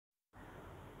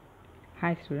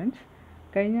Hi students.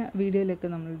 കഴിഞ്ഞ വീഡിയോയിലൊക്കെ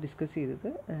നമ്മൾ ഡിസ്കസ് ചെയ്തത്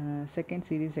സെക്കൻഡ്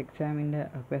സീരീസ് എക്സാമിൻ്റെ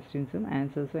ക്വസ്റ്റ്യൻസും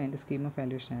ആൻസേഴ്സും അതിൻ്റെ സ്കീം ഓഫ്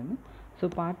വാല്യൂഷൻ ആയിരുന്നു. സോ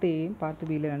പാർട്ട് എയും പാർട്ട്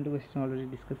ബിയിലെ 2 ക്വസ്റ്റ്യൻ ഓൾറെഡി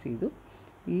ഡിസ്കസ് ചെയ്തു.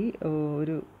 ഈ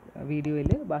ഒരു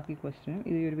വീഡിയോയിൽ ബാക്കി ക്വസ്റ്റ്യനും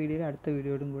ഈ ഒരു വീഡിയോയിൽ അടുത്ത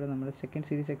വീഡിയോയോടും കൂടെ നമ്മൾ സെക്കൻഡ്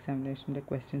സീരീസ് എക്സാമിനേഷൻ്റെ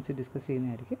ക്വസ്റ്റ്യൻസ് ഡിസ്കസ്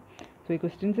ചെയ്യുന്നതായിരിക്കും. സോ ഈ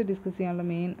ക്വസ്റ്റ്യൻസ് ഡിസ്കസ് ചെയ്യാനുള്ള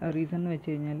മെയിൻ റീസൺ എന്ന് വെച്ച്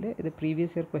കഴിഞ്ഞാൽ ഇത്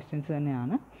പ്രീവിയസ് ഇയർ ക്വസ്റ്റ്യൻസ്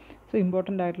തന്നെയാണ്. സോ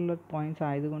ഇമ്പോർട്ടൻ്റ് ആയിട്ടുള്ള പോയിൻറ്റ്സ്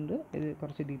ആയതുകൊണ്ട് ഇത്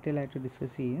കുറച്ച് ഡീറ്റെയിൽ ആയിട്ട്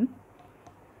ഡിസ്കസ് ചെയ്യും.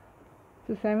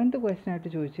 സോ 7th ക്വസ്റ്റ്യൻ ആയിട്ട്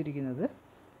ചോദിച്ചിരിക്കുന്നത്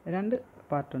 2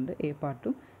 പാർട്ടുണ്ട്, എ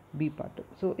പാർട്ടും ബി പാർട്ടും.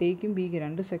 സോ എയ്ക്കും ബിക്ക്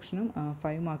 2 സെക്ഷനും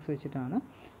 5 മാർക്സ് വെച്ചിട്ടാണ്.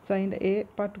 സോ അതിൻ്റെ എ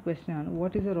പാർട്ട് ക്വസ്റ്റ്യൻ ആണ്,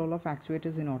 what is the role of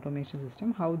actuators in automation system,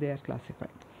 how they are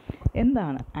classified.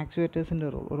 എന്താണ് ആക്ച്വേറ്റേഴ്സിൻ്റെ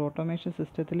റോൾ? ഒരു ഓട്ടോമേഷൻ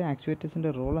സിസ്റ്റത്തിലെ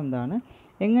ആക്ച്വേറ്റേഴ്സിൻ്റെ റോൾ എന്താണ്,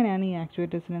 എങ്ങനെയാണ് ഈ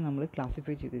ആക്ച്വേറ്റേഴ്സിനെ നമ്മൾ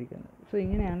ക്ലാസിഫൈ ചെയ്തിരിക്കുന്നത്? സോ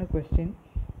ഇങ്ങനെയാണ് ക്വസ്റ്റ്യൻ.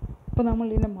 ഇപ്പോൾ നമ്മൾ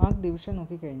ഇതിൻ്റെ മാർക്ക് ഡിവിഷൻ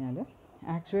നോക്കിക്കഴിഞ്ഞാൽ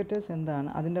ആക്ച്വേറ്റേഴ്സ് എന്താണ്,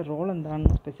 അതിൻ്റെ റോൾ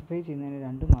എന്താണെന്ന് സ്പെസിഫൈ ചെയ്യുന്നതിന്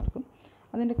 2 മാർക്കും,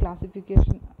 അതിൻ്റെ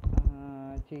ക്ലാസിഫിക്കേഷൻ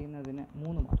ചെയ്യുന്നതിന്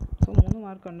 3 മാർക്ക്. സോ 3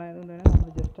 മാർക്ക് ഉണ്ടായതുകൊണ്ട് തന്നെ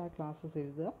നമ്മൾ ജസ്റ്റ് ആ ക്ലാസ്സസ്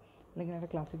എഴുതുക, അല്ലെങ്കിൽ അതിൻ്റെ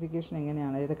ക്ലാസിഫിക്കേഷൻ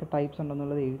എങ്ങനെയാണ്, ഏതൊക്കെ ടൈപ്സ്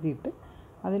ഉണ്ടെന്നുള്ളത് എഴുതിയിട്ട്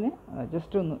അതിന്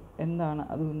ജസ്റ്റ് ഒന്ന് എന്താണ്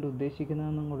അതുകൊണ്ട്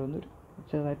ഉദ്ദേശിക്കുന്നതെന്നും കൂടെ ഒന്ന്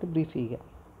ചെറുതായിട്ട് ബ്രീഫ് ചെയ്യുക.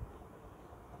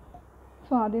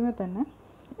 സോ ആദ്യമേ തന്നെ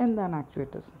എന്താണ്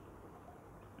ആക്ച്വേറ്റേഴ്സ്?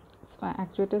 സോ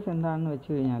ആക്ച്വേറ്റേഴ്സ് എന്താണെന്ന് വെച്ച്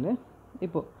കഴിഞ്ഞാൽ,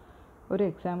 ഇപ്പോൾ ഒരു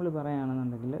എക്സാമ്പിൾ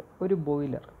പറയുകയാണെന്നുണ്ടെങ്കിൽ ഒരു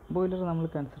ബോയിലർ നമ്മൾ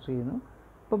കൺസിഡർ ചെയ്യുന്നു.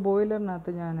 ഇപ്പോൾ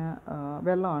ബോയിലറിനകത്ത് ഞാൻ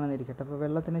വെള്ളമാണെന്ന് ഇരിക്കട്ടെ, അപ്പോൾ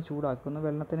വെള്ളത്തിനെ ചൂടാക്കുന്നു.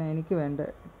 വെള്ളത്തിന് എനിക്ക് വേണ്ട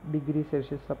degree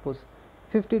Celsius, suppose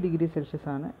 50 degree Celsius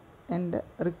ആണ് എൻ്റെ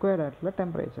റിക്വയർഡ് ആയിട്ടുള്ള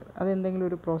ടെമ്പറേച്ചർ. അതെന്തെങ്കിലും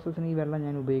ഒരു പ്രോസസ്സിന് ഈ വെള്ളം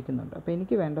ഞാൻ ഉപയോഗിക്കുന്നുണ്ട്. അപ്പോൾ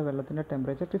എനിക്ക് വേണ്ട വെള്ളത്തിൻ്റെ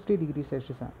ടെമ്പറേച്ചർ 50 ഡിഗ്രി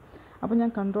സെൽഷ്യസ് ആണ്. അപ്പോൾ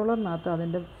ഞാൻ കൺട്രോളറിനകത്ത്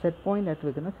അതിൻ്റെ സെറ്റ് പോയിൻ്റ് ആയിട്ട്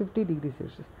വെക്കുന്ന 50 ഡിഗ്രി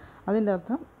സെൽഷ്യസ്. അതിൻ്റെ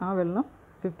അർത്ഥം ആ വെള്ളം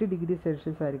 50 ഡിഗ്രി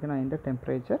സെൽഷ്യസ് ആയിരിക്കണം അതിൻ്റെ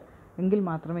ടെമ്പറേച്ചർ, എങ്കിൽ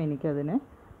മാത്രമേ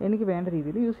എനിക്ക് വേണ്ട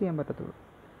രീതിയിൽ യൂസ് ചെയ്യാൻ പറ്റത്തുള്ളൂ.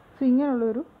 സോ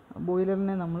ഇങ്ങനെയുള്ളൊരു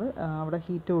ബോയിലറിനെ നമ്മൾ അവിടെ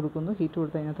ഹീറ്റ് കൊടുക്കുന്നു. ഹീറ്റ്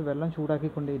കൊടുത്ത് അതിനകത്ത് വെള്ളം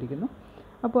ചൂടാക്കിക്കൊണ്ടേയിരിക്കുന്നു.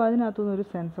 അപ്പോൾ അതിനകത്തുനിന്ന് ഒരു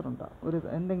സെൻസർ ഉണ്ടാവും,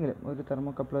 ഒരു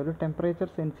തെർമോകപ്പിൾ, ഒരു ടെമ്പറേച്ചർ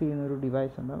സെൻസ് ചെയ്യുന്ന ഒരു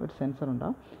ഡിവൈസ് ഉണ്ടാവും, ഒരു സെൻസർ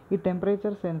ഉണ്ടാവും. ഈ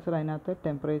ടെമ്പറേച്ചർ സെൻസർ അതിനകത്ത്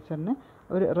ടെമ്പറേച്ചറിനെ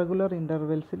ഒരു റെഗുലർ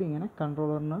ഇൻ്റർവെൽസിൽ ഇങ്ങനെ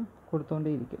കൺട്രോളറിന്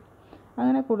കൊടുത്തുകൊണ്ടേയിരിക്കും.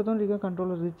 അങ്ങനെ കൊടുത്തുകൊണ്ടിരിക്കുക.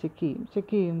 കൺട്രോളർ ഇത്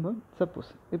ചെക്ക് ചെയ്യുമ്പോൾ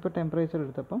സപ്പോസ് ഇപ്പോൾ ടെമ്പറേച്ചർ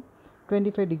എടുത്തപ്പം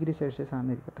 25 ഡിഗ്രി സെൽഷ്യസ്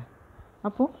ആണെന്നിരിക്കട്ടെ.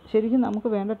 അപ്പോൾ ശരിക്കും നമുക്ക്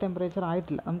വേണ്ട ടെമ്പറേച്ചർ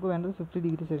ആയിട്ടില്ല, നമുക്ക് വേണ്ടത് 50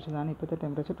 ഡിഗ്രി സെൽഷ്യസ് ആണ്. ഇപ്പോഴത്തെ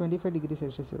ടെമ്പറേച്ചർ 25 ഡിഗ്രി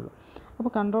സെൽഷ്യസേ ഉള്ളൂ.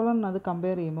 അപ്പോൾ കൺട്രോളറിന് അത്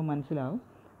കമ്പയർ ചെയ്യുമ്പോൾ മനസ്സിലാവും,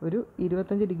 ഒരു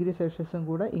 25 ഡിഗ്രി സെൽഷ്യസും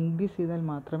കൂടെ ഇൻക്രീസ് ചെയ്താൽ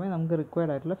മാത്രമേ നമുക്ക്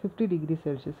റിക്വയർഡ് ആയിട്ടുള്ള 50 ഡിഗ്രി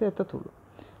സെൽഷ്യസ് എത്തത്തുള്ളൂ.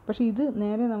 പക്ഷേ ഇത്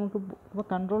നേരെ നമുക്ക് ഇപ്പോൾ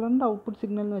കൺട്രോളറിൻ്റെ ഔട്ട്പുട്ട്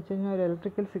സിഗ്നൽ എന്ന് വെച്ച് കഴിഞ്ഞാൽ ഒരു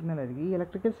ഇലക്ട്രിക്കൽ സിഗ്നൽ ആയിരിക്കും. ഈ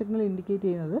ഇലക്ട്രിക്കൽ സിഗ്നൽ ഇൻഡിക്കേറ്റ്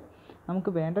ചെയ്യുന്നത്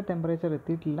നമുക്ക് വേണ്ട ടെമ്പറേച്ചർ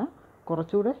എത്തിയിട്ടില്ല,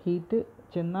 കുറച്ചുകൂടെ ഹീറ്റ്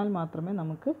ചെന്നാൽ മാത്രമേ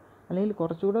നമുക്ക്, അല്ലെങ്കിൽ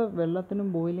കുറച്ചുകൂടെ വെള്ളത്തിനും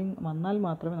ബോയിലിംഗ് വന്നാൽ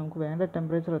മാത്രമേ നമുക്ക് വേണ്ട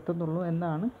ടെമ്പറേച്ചർ എത്തുന്നുള്ളൂ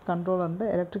എന്നാണ് കൺട്രോളറിൻ്റെ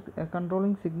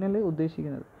കൺട്രോളിങ് സിഗ്നൽ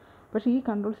ഉദ്ദേശിക്കുന്നത്. പക്ഷേ ഈ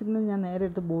കൺട്രോൾ സിഗ്നൽ ഞാൻ നേരെ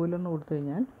എടുത്ത് ബോയിലറിന് കൊടുത്തു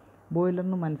കഴിഞ്ഞാൽ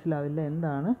ബോയിലറിന് മനസ്സിലാവില്ല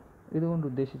എന്താണ് ഇതുകൊണ്ട്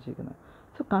ഉദ്ദേശിച്ചിരിക്കുന്നത്.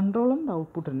 സോ കൺട്രോളറിൻ്റെ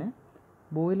ഔട്ട്പുട്ടിനെ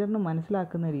ബോയിലറിന്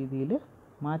മനസ്സിലാക്കുന്ന രീതിയിൽ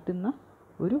മാറ്റുന്ന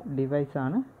ഒരു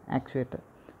ഡിവൈസാണ് ആക്ച്വേറ്റർ.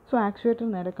 സോ ആക്ച്വേറ്റർ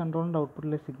നേരെ കൺട്രോളറിൻ്റെ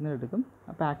ഔട്ട്പുട്ടിലെ സിഗ്നൽ എടുക്കും.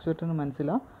 അപ്പോൾ ആക്ച്വേറ്ററിന്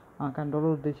മനസ്സിലാവും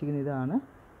കൺട്രോളർ ഉദ്ദേശിക്കുന്ന ഇതാണ്,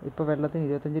 ഇപ്പോൾ വെള്ളത്തിന്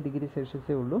 25 ഡിഗ്രി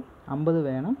സെൽഷ്യസേ ഉള്ളൂ, 50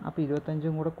 വേണം, അപ്പോൾ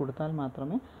 25 കൂടെ കൊടുത്താൽ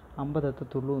മാത്രമേ 50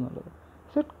 എത്തത്തുള്ളൂ എന്നുള്ളത്.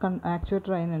 സോ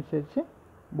ആക്ച്വേറ്റർ അതിനനുസരിച്ച്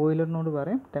ബോയിലറിനോട്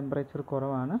പറയും ടെമ്പറേച്ചർ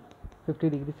കുറവാണ്, 50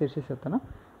 ഡിഗ്രി സെൽഷ്യസ് എത്തണം.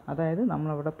 അതായത്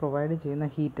നമ്മളവിടെ പ്രൊവൈഡ് ചെയ്യുന്ന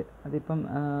ഹീറ്റ്, അതിപ്പം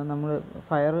നമ്മൾ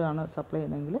ഫയർ ആണ് സപ്ലൈ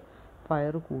ചെയ്യുന്നതെങ്കിൽ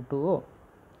ഫയർ കൂട്ടുകയോ,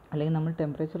 അല്ലെങ്കിൽ നമ്മൾ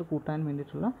ടെമ്പറേച്ചർ കൂട്ടാൻ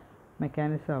വേണ്ടിയിട്ടുള്ള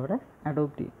മെക്കാനിസം അവിടെ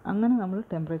അഡോപ്റ്റ് ചെയ്യും. അങ്ങനെ നമ്മൾ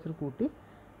ടെമ്പറേച്ചർ കൂട്ടി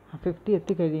 50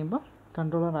 എത്തിക്കഴിയുമ്പോൾ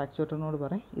കൺട്രോളർ ആക്ച്വേറ്ററിനോട്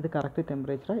പറയും ഇത് കറക്റ്റ്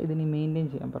ടെമ്പറേച്ചർ, ഇതിനി മെയിൻറ്റെയിൻ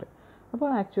ചെയ്യാൻ പറയും. അപ്പോൾ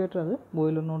ആക്ച്വേറ്റർ അത്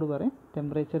ബോയിലറിനോട് പറയും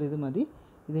ടെമ്പറേച്ചർ ഇത് മതി,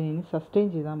 ഇതിനി സസ്റ്റെയിൻ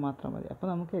ചെയ്താൽ മാത്രം മതി. അപ്പോൾ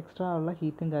നമുക്ക് എക്സ്ട്രാ ഉള്ള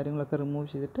ഹീറ്റും കാര്യങ്ങളൊക്കെ റിമൂവ്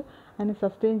ചെയ്തിട്ട് അതിനെ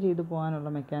സസ്റ്റെയിൻ ചെയ്ത്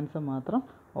പോകാനുള്ള മെക്കാനിസം മാത്രം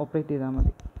ഓപ്പറേറ്റ് ചെയ്താൽ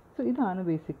മതി. സോ ഇതാണ്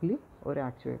ബേസിക്കലി ഒരു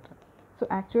ആക്ച്വേറ്റർ. സോ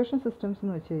ആക്ച്വേഷൻ സിസ്റ്റംസ്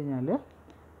എന്ന് വെച്ച് കഴിഞ്ഞാൽ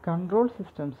കൺട്രോൾ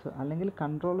സിസ്റ്റംസ് അല്ലെങ്കിൽ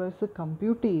കൺട്രോളേഴ്സ്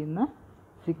കമ്പ്യൂട്ട് ചെയ്യുന്ന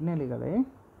സിഗ്നലുകളെ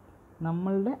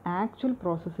നമ്മളുടെ ആക്ച്വൽ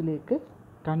പ്രോസസ്സിലേക്ക്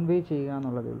കൺവേ ചെയ്യുക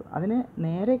എന്നുള്ളതേ ഉള്ളൂ. അതിന്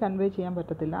നേരെ കൺവേ ചെയ്യാൻ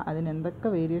പറ്റത്തില്ല. അതിന് എന്തൊക്കെ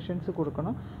വേരിയേഷൻസ്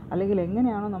കൊടുക്കണം, അല്ലെങ്കിൽ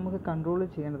എങ്ങനെയാണോ നമുക്ക് കൺട്രോൾ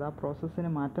ചെയ്യേണ്ടത്, ആ പ്രോസസ്സിന്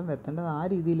മാറ്റം വരുത്തേണ്ടത്, ആ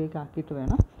രീതിയിലേക്ക് ആക്കിയിട്ട്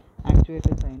വേണം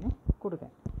ആക്ച്വേറ്റേഴ്സ് അതിന്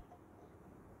കൊടുക്കാൻ.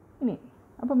 ഇനി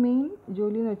അപ്പോൾ മെയിൻ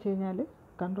ജോലി എന്ന് വെച്ച് കഴിഞ്ഞാൽ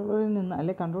കൺട്രോളറിൽ നിന്ന്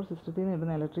അല്ലെങ്കിൽ കൺട്രോൾ സിസ്റ്റത്തിൽ നിന്ന്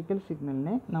ഇടുന്ന ഇലക്ട്രിക്കൽ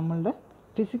സിഗ്നലിനെ നമ്മളുടെ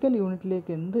ഫിസിക്കൽ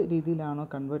യൂണിറ്റിലേക്ക് എന്ത് രീതിയിലാണോ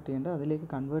കൺവേർട്ട് ചെയ്യേണ്ടത് അതിലേക്ക്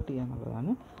കൺവേർട്ട് ചെയ്യുക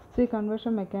എന്നുള്ളതാണ്. സോ ഈ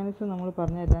കൺവേർഷൻ മെക്കാനിസം നമ്മൾ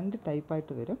പറഞ്ഞ 2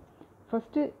 ടൈപ്പായിട്ട് വരും.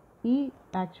 ഫസ്റ്റ്, ഈ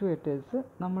ആക്ച്വേറ്റേഴ്സ്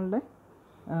നമ്മളുടെ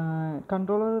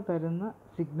കൺട്രോളർ തരുന്ന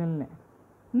സിഗ്നലിനെ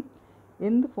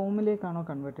എന്ത് ഫോമിലേക്കാണോ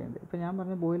കൺവേർട്ട് ചെയ്യേണ്ടത്. ഇപ്പോൾ ഞാൻ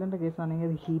പറഞ്ഞ ബോയിലറിൻ്റെ കേസാണെങ്കിൽ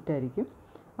അത് ഹീറ്റായിരിക്കും.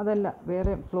 അതല്ല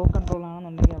വേറെ ഫ്ലോ കൺട്രോൾ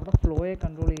ആണെന്നുണ്ടെങ്കിൽ അവിടെ ഫ്ലോയെ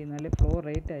കൺട്രോൾ ചെയ്യുന്ന അല്ലെങ്കിൽ ഫ്ലോ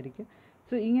റേറ്റ് ആയിരിക്കും.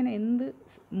 സോ ഇങ്ങനെ എന്ത്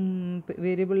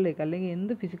വേരിയബിളിലേക്ക് അല്ലെങ്കിൽ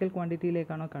എന്ത് ഫിസിക്കൽ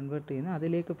ക്വാണ്ടിറ്റിയിലേക്കാണോ കൺവേർട്ട് ചെയ്യുന്നത്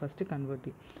അതിലേക്ക് ഫസ്റ്റ് കൺവേർട്ട്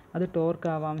ചെയ്യും. അത് ടോർക്ക്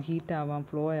ആവാം, ഹീറ്റ് ആവാം,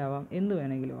 ഫ്ലോ ആവാം, എന്ത്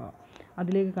വേണമെങ്കിലും ആവാം,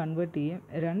 അതിലേക്ക് കൺവേർട്ട് ചെയ്യും.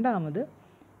 രണ്ടാമത്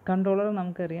കൺട്രോളർ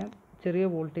നമുക്കറിയാം ചെറിയ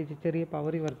വോൾട്ടേജ്, ചെറിയ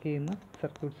പവറിൽ വർക്ക് ചെയ്യുന്ന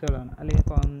സർക്യൂട്ട്സുകളാണ് അല്ലെങ്കിൽ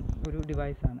ഒരു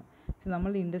ഡിവൈസാണ്.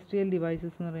 നമ്മൾ ഇൻഡസ്ട്രിയൽ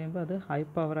ഡിവൈസസ് എന്ന് പറയുമ്പോൾ അത് ഹൈ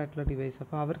പവർ ആയിട്ടുള്ള ഡിവൈസ്.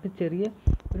 അപ്പോൾ അവർക്ക് ചെറിയ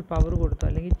ഒരു പവർ കൊടുത്തു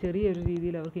അല്ലെങ്കിൽ ചെറിയൊരു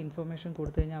രീതിയിൽ അവർക്ക് ഇൻഫർമേഷൻ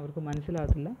കൊടുത്തു കഴിഞ്ഞാൽ അവർക്ക്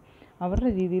മനസ്സിലാകത്തില്ല.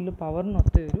 അവരുടെ രീതിയിൽ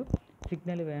പവറിനൊത്ത ഒരു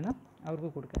സിഗ്നൽ വേണം അവർക്ക്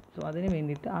കൊടുക്കാൻ. സോ അതിന്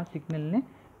വേണ്ടിയിട്ട് ആ സിഗ്നലിനെ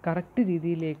കറക്റ്റ്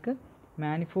രീതിയിലേക്ക്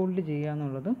മാനിഫോൾഡ് ചെയ്യുക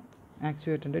എന്നുള്ളതും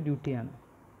ആക്ച്വേറ്ററിൻ്റെ ഡ്യൂട്ടിയാണ്.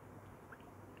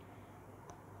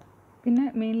 പിന്നെ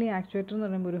മെയിൻലി ആക്ച്വേറ്റർ എന്ന്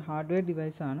പറയുമ്പോൾ ഒരു ഹാർഡ്വെയർ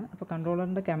ഡിവൈസാണ്. അപ്പോൾ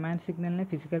കൺട്രോളറിൻ്റെ കമാൻഡ് സിഗ്നലിനെ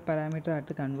ഫിസിക്കൽ പാരാമീറ്റർ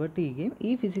ആയിട്ട് കൺവേർട്ട് ചെയ്യുകയും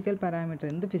ഈ ഫിസിക്കൽ പാരാമീറ്റർ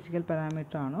എന്ത് ഫിസിക്കൽ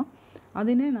പാരാമീറ്റർ ആണോ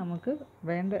അതിനെ നമുക്ക്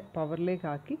വേണ്ട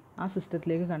പവറിലേക്കാക്കി ആ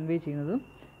സിസ്റ്റത്തിലേക്ക് കൺവേ ചെയ്യുന്നതും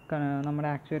നമ്മുടെ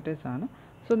ആക്ച്വേറ്റേഴ്സാണ്.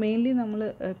 സോ മെയിൻലി നമ്മൾ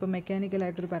ഇപ്പോൾ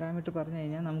മെക്കാനിക്കലായിട്ടൊരു പാരാമീറ്റർ പറഞ്ഞു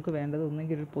കഴിഞ്ഞാൽ നമുക്ക് വേണ്ടത്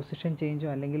ഒന്നെങ്കിൽ ഒരു പൊസിഷൻ ചേഞ്ചോ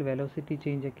അല്ലെങ്കിൽ വെലോസിറ്റി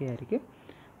ചേഞ്ചൊക്കെ ആയിരിക്കും.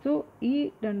 സോ ഈ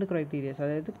രണ്ട് ക്രൈറ്റീരിയസ്,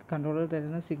 അതായത് കൺട്രോളർ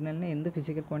തരുന്ന സിഗ്നലിനെ എന്ത്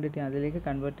ഫിസിക്കൽ ക്വാണ്ടിറ്റി അതിലേക്ക്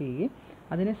കൺവേർട്ട് ചെയ്യുകയും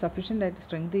അതിനെ സഫീഷ്യൻ്റ് ആയിട്ട്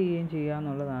സ്ട്രെങ്ത് ചെയ്യുകയും ചെയ്യുക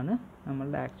എന്നുള്ളതാണ്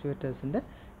നമ്മളുടെ ആക്ച്വേറ്റേഴ്സിൻ്റെ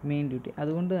മെയിൻ ഡ്യൂട്ടി.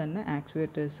 അതുകൊണ്ട് തന്നെ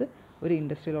ആക്ച്വേറ്റേഴ്സ് ഒരു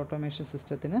ഇൻഡസ്ട്രിയൽ ഓട്ടോമേഷൻ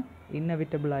സിസ്റ്റത്തിന്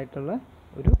ഇന്നെവിറ്റബിൾ ആയിട്ടുള്ള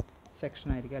ഒരു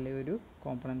സെക്ഷനായിരിക്കും അല്ലെങ്കിൽ ഒരു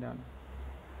കോമ്പണൻ്റ് ആണ്.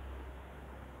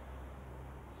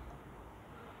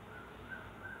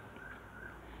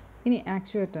 ഇനി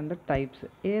ആക്ച്വേറ്ററിൻ്റെ ടൈപ്സ്,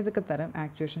 ഏതൊക്കെ തരം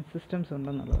ആക്ച്വേഷൻ സിസ്റ്റംസ്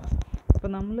ഉണ്ടെന്നുള്ളതാണ്.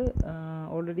 അപ്പോൾ നമ്മൾ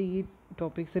ഓൾറെഡി ഈ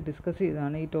ടോപ്പിക്സ് ഡിസ്കസ്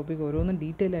ചെയ്തതാണ്. ഈ ടോപ്പിക് ഓരോന്നും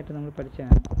ഡീറ്റെയിൽ ആയിട്ട് നമ്മൾ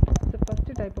പഠിച്ചതാണ്. So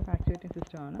first type of actuating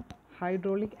സിസ്റ്റമാണ്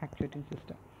hydraulic actuating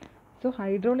system. So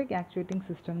hydraulic actuating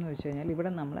system എന്ന് വെച്ച് കഴിഞ്ഞാൽ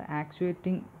ഇവിടെ നമ്മൾ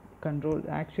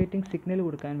ആക്ച്വേറ്റിംഗ് സിഗ്നൽ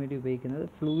കൊടുക്കാൻ വേണ്ടി ഉപയോഗിക്കുന്നത്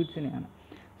ഫ്ലൂയിഡ്സിനെയാണ്.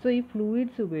 സോ ഈ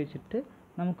ഫ്ലൂയിഡ്സ് ഉപയോഗിച്ചിട്ട്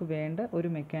നമുക്ക് വേണ്ട ഒരു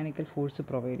മെക്കാനിക്കൽ ഫോഴ്സ്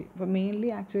പ്രൊവൈഡ് ചെയ്യും. അപ്പോൾ മെയിൻലി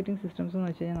ആക്ച്വേറ്റിംഗ് സിസ്റ്റംസ് എന്ന്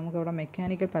വെച്ച് കഴിഞ്ഞാൽ നമുക്ക് അവിടെ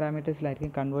മെക്കാനിക്കൽ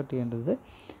പാരാമീറ്റേഴ്സിലായിരിക്കും കൺവേർട്ട് ചെയ്യേണ്ടത്.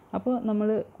 അപ്പോൾ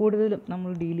കൂടുതലും നമ്മൾ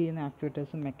ഡീൽ ചെയ്യുന്ന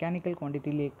ആക്ച്വേറ്റേഴ്സും മെക്കാനിക്കൽ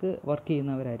ക്വാണ്ടിറ്റിയിലേക്ക് വർക്ക്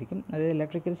ചെയ്യുന്നവരായിരിക്കും. അതായത്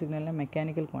ഇലക്ട്രിക്കൽ സിഗ്നലിലെ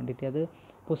മെക്കാനിക്കൽ ക്വാണ്ടിറ്റി അത്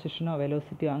പൊസിഷനോ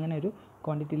വെലോസിറ്റിയോ അങ്ങനെ ഒരു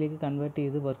ക്വാണ്ടിറ്റിയിലേക്ക് കൺവേർട്ട്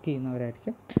ചെയ്ത് work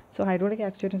ചെയ്യുന്നവരായിരിക്കും. So hydraulic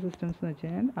actuating systems എന്ന് വെച്ച്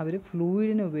കഴിഞ്ഞാൽ അവർ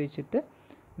ഫ്ലൂയിഡിനെ ഉപയോഗിച്ചിട്ട്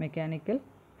മെക്കാനിക്കൽ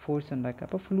ഫോഴ്സ് ഉണ്ടാക്കുക.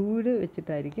 അപ്പോൾ ഫ്ലൂയിഡ്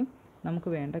വെച്ചിട്ടായിരിക്കും നമുക്ക്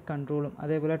വേണ്ട കൺട്രോളും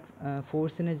അതേപോലെ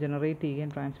ഫോഴ്സിനെ ജനറേറ്റ്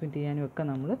ചെയ്യുകയും ട്രാൻസ്മിറ്റ് ചെയ്യാനും ഒക്കെ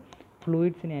നമ്മൾ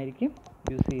ഫ്ലൂയിഡ്സിനെ ആയിരിക്കും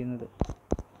യൂസ് ചെയ്യുന്നത്.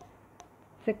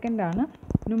 സെക്കൻഡാണ്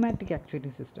pneumatic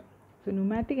actuating system. So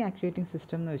pneumatic actuating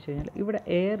system എന്ന് വെച്ച് കഴിഞ്ഞാൽ ഇവിടെ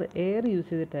എയർ യൂസ്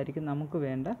ചെയ്തിട്ടായിരിക്കും നമുക്ക്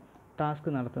വേണ്ട ടാസ്ക്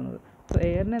നടത്തുന്നത്. സോ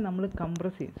എയറിനെ നമ്മൾ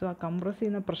കംപ്രസ് ചെയ്യും. സോ ആ കംപ്രസ്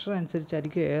ചെയ്യുന്ന പ്രഷർ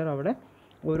അനുസരിച്ചായിരിക്കും എയർ അവിടെ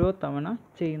ഓരോ തവണ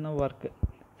ചെയ്യുന്ന വർക്ക്.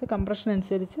 സോ കംപ്രഷൻ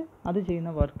അനുസരിച്ച് അത്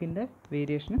ചെയ്യുന്ന വർക്കിൻ്റെ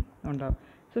വേരിയേഷനും ഉണ്ടാകും.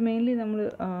 സോ മെയിൻലി നമ്മൾ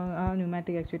ആ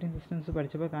ന്യൂമാറ്റിക് ആക്ച്വേറ്റിംഗ് സിസ്റ്റംസ്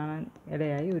പഠിച്ചപ്പോൾ കാണാൻ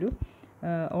ഇടയായി ഒരു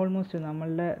ഓൾമോസ്റ്റ്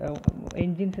നമ്മളുടെ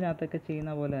എൻജിൻസിനകത്തൊക്കെ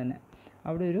ചെയ്യുന്ന പോലെ തന്നെ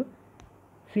അവിടെ ഒരു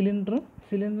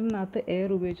സിലിണ്ടറിനകത്ത് എയർ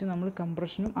ഉപയോഗിച്ച് നമ്മൾ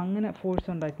കംപ്രഷനും അങ്ങനെ ഫോഴ്സ്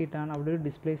ഉണ്ടാക്കിയിട്ടാണ് അവിടെ ഒരു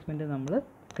ഡിസ്പ്ലേസ്മെൻറ്റ് നമ്മൾ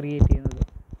ക്രിയേറ്റ് ചെയ്യുന്നത്.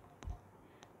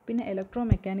 പിന്നെ ഇലക്ട്രോ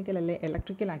മെക്കാനിക്കൽ അല്ലെ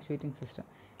electrical actuating system.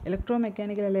 Electro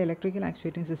mechanical അല്ലെ ഇലക്ട്രിക്കൽ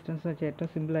ആക്ച്വേറ്റിംഗ് സിസ്റ്റംസ് വെച്ചാൽ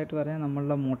ഏറ്റവും സിമ്പിളായിട്ട് പറഞ്ഞാൽ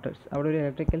നമ്മളുടെ മോട്ടേഴ്സ്. അവിടെ ഒരു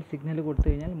ഇലക്ട്രിക്കൽ സിഗ്നൽ കൊടുത്തു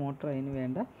കഴിഞ്ഞാൽ മോട്ടർ അതിന്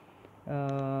വേണ്ട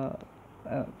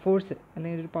ഫോഴ്സ്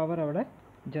അല്ലെങ്കിൽ ഒരു പവർ അവിടെ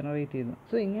ജനറേറ്റ് ചെയ്യുന്നു.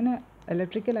 സോ ഇങ്ങനെ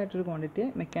ഇലക്ട്രിക്കലായിട്ടൊരു ക്വാണ്ടിറ്റിയെ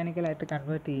മെക്കാനിക്കലായിട്ട്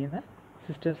കൺവേർട്ട് ചെയ്യുന്ന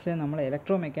സിസ്റ്റംസിനെ നമ്മൾ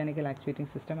ഇലക്ട്രോ മെക്കാനിക്കൽ ആക്ച്വേറ്റിംഗ്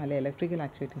സിസ്റ്റം അല്ലെങ്കിൽ ഇലക്ട്രിക്കൽ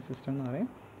ആക്ച്വേറ്റിംഗ് സിസ്റ്റം എന്ന് പറയും.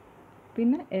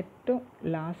 പിന്നെ ഏറ്റവും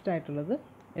ലാസ്റ്റായിട്ടുള്ളത്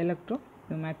electro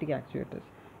pneumatic actuators.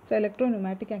 So electro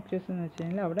pneumatic actuators എന്ന് വെച്ച്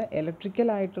കഴിഞ്ഞാൽ അവിടെ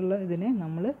ഇലക്ട്രിക്കലായിട്ടുള്ള ഇതിനെ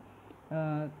നമ്മൾ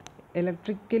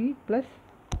electrical plus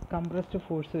compressed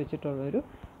force വെച്ചിട്ടുള്ളൊരു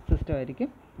system ആയിരിക്കും.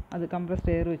 അത്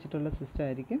കംപ്രസ്ഡ് എയർ വെച്ചിട്ടുള്ള സിസ്റ്റം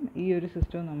ആയിരിക്കും. ഈ ഒരു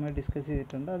സിസ്റ്റം നമ്മൾ ഡിസ്കസ്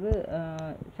ചെയ്തിട്ടുണ്ട്. അത്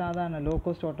സാധാരണ ലോ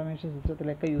കോസ്റ്റ് ഓട്ടോമേഷൻ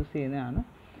സിസ്റ്റത്തിലൊക്കെ യൂസ് ചെയ്യുന്നതാണ്.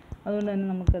 അതുകൊണ്ട് തന്നെ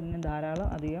നമുക്കതിന് ധാരാളം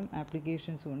അധികം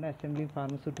ആപ്ലിക്കേഷൻസും ഉണ്ട്, അസംബ്ലി,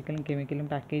 ഫാർമസ്യൂട്ടിക്കലും കെമിക്കലും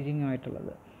പാക്കേജിങ്ങും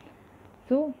ആയിട്ടുള്ളത്.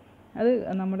 സോ അത്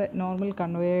നമ്മുടെ നോർമൽ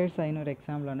കൺവെയേഴ്സ് അതിനൊരു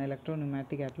എക്സാമ്പിളാണ് ഇലക്ട്രോ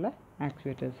ന്യൂമാറ്റിക് ആയിട്ടുള്ള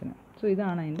ആക്ച്വേറ്റേഴ്സിന്. സോ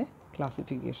ഇതാണ് അതിൻ്റെ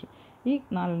ക്ലാസിഫിക്കേഷൻ. ഈ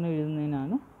 4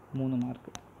 എഴുതുന്നതിനാണ് 3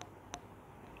 മാർക്ക്.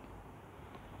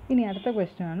 ഇനി അടുത്ത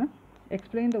ക്വസ്റ്റ്യൻ ആണ്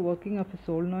explain the working of A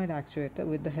solenoid actuator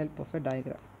with the help of A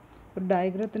diagram. ഒരു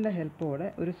ഡയഗ്രത്തിൻ്റെ ഹെൽപ്പോടെ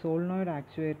ഒരു സോളിനോയിഡ്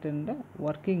ആക്ച്വേറ്ററിൻ്റെ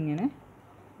വർക്കിങ്ങിനെ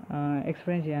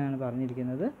എക്സ്പ്ലെയിൻ ചെയ്യാനാണ്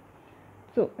പറഞ്ഞിരിക്കുന്നത്.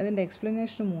 സോ അതിൻ്റെ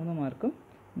എക്സ്പ്ലനേഷന് 3 മാർക്കും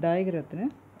ഡയഗ്രത്തിന്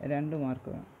 2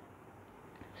 മാർക്കുമാണ്.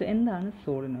 സോ എന്താണ്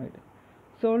സോളിനോയിഡ്?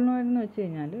 സോളിനോയിഡ് എന്ന് വെച്ച്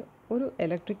കഴിഞ്ഞാൽ ഒരു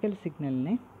ഇലക്ട്രിക്കൽ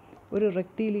സിഗ്നലിനെ ഒരു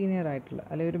റെക്റ്റിലീനിയർ ആയിട്ടുള്ള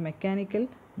അല്ലെങ്കിൽ ഒരു മെക്കാനിക്കൽ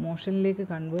മോഷനിലേക്ക്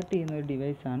കൺവേർട്ട് ചെയ്യുന്ന ഒരു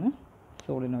ഡിവൈസാണ്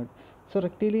സോളിനോയിഡ്. സോ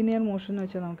റെക്റ്റിലീനിയർ മോഷൻ എന്ന്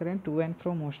വെച്ചാൽ നമുക്കറിയാം ടു ആൻഡ്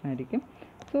ഫ്രോ മോഷൻ ആയിരിക്കും.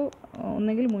 സോ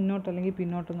ഒന്നെങ്കിൽ മുന്നോട്ട് അല്ലെങ്കിൽ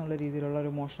പിന്നോട്ടെന്നുള്ള രീതിയിലുള്ള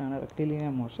ഒരു മോഷനാണ്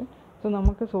റെക്റ്റിലീനിയർ മോഷൻ. സോ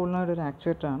നമുക്ക് സോളിനോയിഡ് ഒരു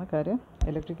ആക്ച്വേറ്ററാണ്. കാര്യം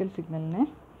ഇലക്ട്രിക്കൽ സിഗ്നലിനെ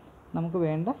നമുക്ക്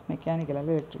വേണ്ട മെക്കാനിക്കൽ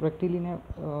അല്ലെങ്കിൽ റെക്റ്റിലീനിയർ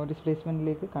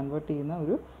ഡിസ്പ്ലേസ്മെൻറ്റിലേക്ക് കൺവേർട്ട് ചെയ്യുന്ന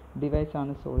ഒരു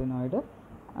ഡിവൈസാണ് സോളിനോയിഡ്.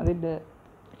 അതിൻ്റെ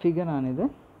ഫിഗറാണിത്.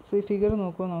 സോ ഈ ഫിഗർ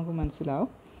നോക്കുമ്പോൾ നമുക്ക് മനസ്സിലാവും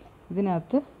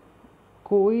ഇതിനകത്ത്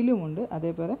കോയിലുമുണ്ട്,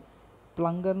 അതേപോലെ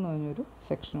പ്ലങ്കർ എന്ന് പറഞ്ഞൊരു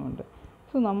സെക്ഷനുമുണ്ട്.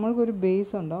 സോ നമ്മൾക്കൊരു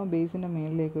ബേസ് ഉണ്ടാവും, ബേസിൻ്റെ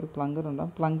മേളിലേക്ക് ഒരു പ്ലങ്കർ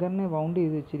ഉണ്ടാവും. പ്ലങ്കറിനെ വൗണ്ട്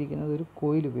ചെയ്ത് വെച്ചിരിക്കുന്നത് ഒരു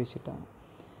കോയിൽ ഉപയോഗിച്ചിട്ടാണ്.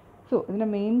 സോ ഇതിൻ്റെ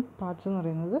മെയിൻ പാർട്സ് എന്ന്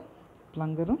പറയുന്നത്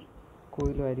പ്ലങ്കറും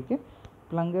കോയിലും ആയിരിക്കും.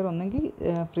 പ്ലങ്കർ ഒന്നെങ്കിൽ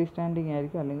ഫ്രീ സ്റ്റാൻഡിങ്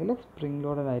ആയിരിക്കും, അല്ലെങ്കിൽ സ്പ്രിംഗ്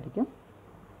ലോഡഡ് ആയിരിക്കും.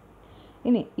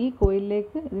 ഇനി ഈ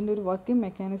കോയിലിലേക്ക് ഇതിൻ്റെ ഒരു വർക്കിംഗ്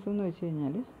മെക്കാനിസം എന്ന് വെച്ച്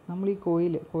കഴിഞ്ഞാൽ നമ്മൾ ഈ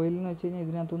കോയിലെന്ന് വെച്ച് കഴിഞ്ഞാൽ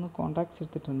ഇതിനകത്തുനിന്ന് കോൺടാക്ട്സ്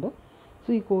എടുത്തിട്ടുണ്ട്. സോ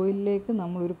ഈ കോയിലിലേക്ക്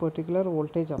നമ്മളൊരു പെർട്ടിക്കുലർ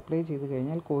വോൾട്ടേജ് അപ്ലൈ ചെയ്ത്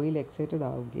കഴിഞ്ഞാൽ കോയിൽ എക്സൈറ്റഡ്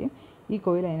ആവുകയും ഈ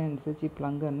കോയിൽ അതിനനുസരിച്ച് ഈ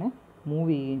പ്ലങ്കറിനെ മൂവ്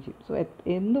ചെയ്യുകയും ചെയ്യും. സോ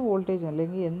എന്ത് വോൾട്ടേജ്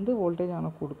അല്ലെങ്കിൽ എന്ത് വോൾട്ടേജ് ആണോ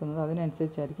കൊടുക്കുന്നത്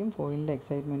അതിനനുസരിച്ചായിരിക്കും കോയിലിൻ്റെ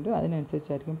എക്സൈറ്റ്മെൻറ്റും,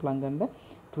 അതിനനുസരിച്ചായിരിക്കും പ്ലങ്കറിൻ്റെ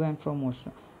ടു ആൻഡ് ഫ്രോ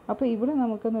മോഷനും. അപ്പോൾ ഇവിടെ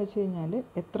നമുക്കെന്ന് വെച്ച് കഴിഞ്ഞാൽ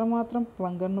എത്രമാത്രം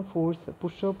പ്ലങ്കറിന് ഫോഴ്സ്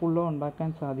പുഷോ പുള്ളോ ഉണ്ടാക്കാൻ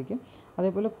സാധിക്കും,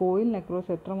 അതേപോലെ കോയിലിന്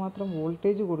അക്രോസ് എത്രമാത്രം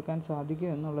വോൾട്ടേജ് കൊടുക്കാൻ സാധിക്കും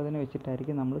എന്നുള്ളതിനെ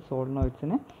വെച്ചിട്ടായിരിക്കും നമ്മൾ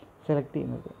സോളിനോയിഡ്സിനെ സെലക്ട്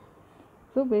ചെയ്യുന്നത്.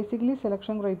 സോ ബേസിക്കലി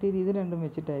സെലക്ഷൻ ക്രൈറ്റീരിയ ഇത് രണ്ടും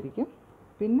വെച്ചിട്ടായിരിക്കും.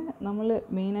 പിന്നെ നമ്മൾ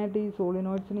മെയിനായിട്ട് ഈ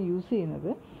സോളിനോയിഡ്സിനെ യൂസ്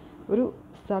ചെയ്യുന്നത് ഒരു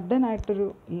സഡൻ ആയിട്ടൊരു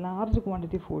ലാർജ്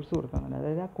ക്വാണ്ടിറ്റി ഫോഴ്സ് കൊടുക്കുന്നുണ്ട്.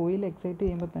 അതായത് ആ കോയിൽ എക്സൈറ്റ്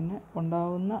ചെയ്യുമ്പോൾ തന്നെ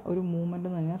ഉണ്ടാകുന്ന ഒരു മൂവ്മെൻ്റ്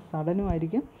എന്ന് പറഞ്ഞാൽ സഡനും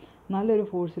ആയിരിക്കും, നല്ലൊരു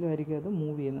ഫോഴ്സിലുമായിരിക്കും അത്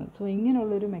മൂവ് ചെയ്യുന്നത്. സോ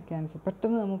ഇങ്ങനെയുള്ളൊരു മെക്കാനിസം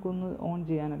പെട്ടെന്ന് നമുക്കൊന്ന് ഓൺ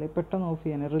ചെയ്യാനോ അല്ലെങ്കിൽ പെട്ടെന്ന് ഓഫ്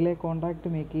ചെയ്യാനോ റിലേ കോൺടാക്റ്റ്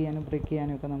മേക്ക് ചെയ്യാനും ബ്രേക്ക്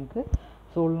ചെയ്യാനും ഒക്കെ നമുക്ക്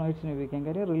സോളിനോയിഡ്സിനെ ഉപയോഗിക്കാം.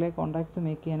 കാര്യം റിലേ കോൺടാക്ട്സ്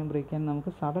മേക്ക് ചെയ്യാനും ബ്രേക്ക് ചെയ്യാനും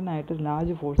നമുക്ക് സഡൻ ആയിട്ട്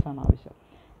ലാർജ് ഫോഴ്സാണ് ആവശ്യം.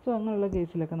 സോ അങ്ങനെയുള്ള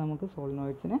കേസിലൊക്കെ നമുക്ക്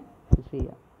സോളിനോയിഡ്സിനെ യൂസ്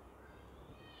ചെയ്യാം.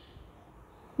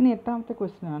 ഇനി 8ാമത്തെ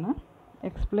ക്വസ്റ്റ്യൻ ആണ്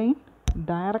explain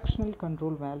directional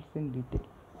control valves in detail.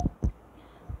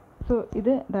 So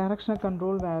ഇത് ഡയറക്ഷണൽ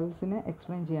കൺട്രോൾ വാൽവ്സിനെ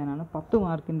എക്സ്പ്ലെയിൻ ചെയ്യാനാണ്. 10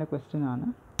 മാർക്കിൻ്റെ ക്വസ്റ്റ്യൻ ആണ്.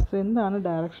 സോ എന്താണ്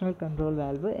ഡയറക്ഷണൽ കൺട്രോൾ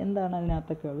വാൽവ്, എന്താണ്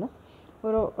അതിനകത്തൊക്കെയുള്ള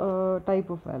ഓരോ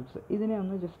ടൈപ്പ് ഓഫ് വാൽവ്സ്, ഇതിനെ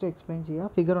ഒന്ന് ജസ്റ്റ് എക്സ്പ്ലെയിൻ ചെയ്യുക.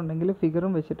 ഫിഗർ ഉണ്ടെങ്കിൽ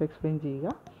ഫിഗറും വെച്ചിട്ട് എക്സ്പ്ലെയിൻ ചെയ്യുക.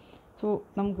 സോ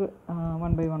നമുക്ക്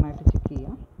 1 by 1 ആയിട്ട് ചെക്ക്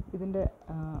ചെയ്യാം. ഇതിൻ്റെ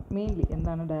മെയിൻലി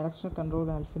എന്താണ് ഡയറക്ഷണൽ കൺട്രോൾ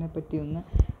വാൽവ്സിനെ പറ്റി ഒന്ന്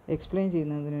എക്സ്പ്ലെയിൻ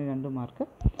ചെയ്യുന്നതിന് 2 മാർക്ക്.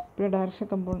 പിന്നെ direction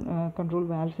control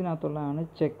വാൽവ്സിനകത്തുള്ളതാണ്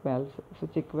check valves. So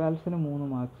check വാൽവ്സിന് 3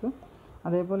 marks.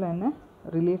 അതേപോലെ തന്നെ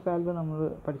റിലീഫ് വാൽവ് നമ്മൾ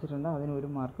പഠിച്ചിട്ടുണ്ട്, അതിന്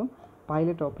 1 മാർക്കും.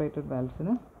 പൈലറ്റ് ഓപ്പറേറ്റഡ്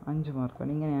വാൽവ്സിന് 5 മാർക്കാണ്.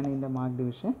 ഇങ്ങനെയാണ് ഇതിൻ്റെ മാർക്ക്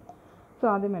ഡിവിഷൻ. സോ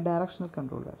ആദ്യമേ directional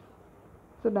control valves.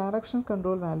 So directional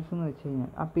control valves എന്ന് വെച്ച്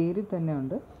കഴിഞ്ഞാൽ ആ പേരിൽ തന്നെ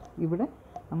ഉണ്ട്, ഇവിടെ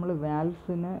നമ്മൾ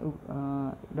വാൽവ്സിന്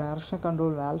ഡയറക്ഷണൽ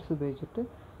കൺട്രോൾ വാൽവ്സ് ഉപയോഗിച്ചിട്ട്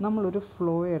നമ്മളൊരു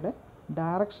ഫ്ലോയുടെ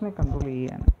ഡയറക്ഷനെ കൺട്രോൾ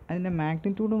ചെയ്യുകയാണ്. അതിൻ്റെ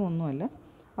മാഗ്നിറ്റ്യൂഡും ഒന്നുമല്ല,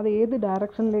 അത് ഏത്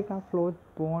ഡയറക്ഷനിലേക്ക് ആ ഫ്ലോ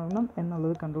പോകണം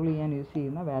എന്നുള്ളത് കൺട്രോൾ ചെയ്യാൻ യൂസ്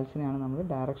ചെയ്യുന്ന വാൽവ്സിനെയാണ് നമ്മൾ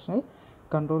ഡയറക്ഷണൽ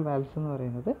കൺട്രോൾ വാൽവ്സ് എന്ന്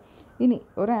പറയുന്നത്. ഇനി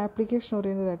ഒരു ആപ്ലിക്കേഷൻ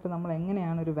ഓറിയൻറ്റഡായിട്ട് നമ്മൾ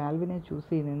എങ്ങനെയാണ് ഒരു വാൽവിനെ ചൂസ്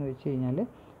ചെയ്യുന്നതെന്ന് വെച്ച് കഴിഞ്ഞാൽ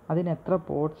അതിന് എത്ര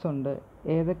പോർട്സ് ഉണ്ട്,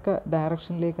 ഏതൊക്കെ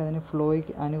ഡയറക്ഷനിലേക്ക് അതിന്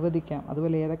ഫ്ലോയ്ക്ക് അനുവദിക്കാം,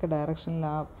 അതുപോലെ ഏതൊക്കെ ഡയറക്ഷനിൽ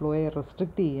ആ ഫ്ലോയെ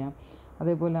റെസ്ട്രിക്റ്റ് ചെയ്യാം,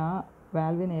 അതേപോലെ ആ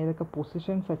വാൽവിന് ഏതൊക്കെ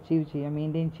പൊസിഷൻസ് അച്ചീവ് ചെയ്യാം,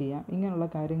 മെയിൻറ്റെയിൻ ചെയ്യാം, ഇങ്ങനെയുള്ള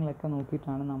കാര്യങ്ങളൊക്കെ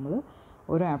നോക്കിയിട്ടാണ് നമ്മൾ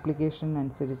ഓരോ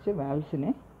ആപ്ലിക്കേഷനനുസരിച്ച് വാൽവ്സിനെ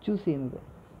ചൂസ് ചെയ്യുന്നത്.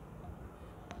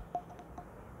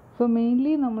 സോ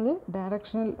മെയിൻലി നമ്മൾ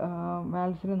ഡയറക്ഷണൽ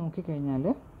വാൽവ്സിനെ നോക്കിക്കഴിഞ്ഞാൽ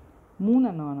 3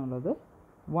 എണ്ണമാണുള്ളത്.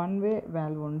 1 വേ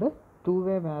വാൽവുണ്ട്, 2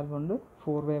 വേ വാൽവുണ്ട്,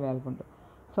 4 വേ വാൽവുണ്ട്.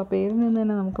 സോ ആ പേരിൽ നിന്ന്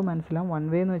തന്നെ നമുക്ക് മനസ്സിലാവും 1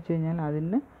 വേ എന്ന് വെച്ച് കഴിഞ്ഞാൽ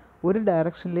അതിന് ഒരു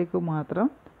ഡയറക്ഷനിലേക്ക് മാത്രം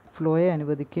ഫ്ലോയെ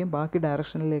അനുവദിക്കുകയും ബാക്കി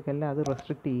ഡയറക്ഷനിലേക്കല്ല അത്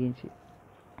റെസ്ട്രിക്റ്റ് ചെയ്യുകയും ചെയ്യും.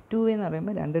 2 വേ എന്ന്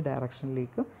പറയുമ്പോൾ 2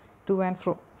 ഡയറക്ഷനിലേക്ക് ടു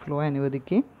ആൻഡ് ഫ്ലോ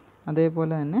അനുവദിക്കുകയും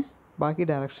അതേപോലെ തന്നെ ബാക്കി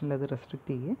ഡയറക്ഷനിൽ അത്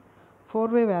റെസ്ട്രിക്റ്റ് ചെയ്യുകയും.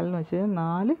 4 വേ വാൽവ് എന്ന് വെച്ച് കഴിഞ്ഞാൽ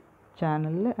 4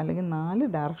 ചാനലിൽ അല്ലെങ്കിൽ 4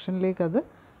 ഡയറക്ഷനിലേക്ക് അത്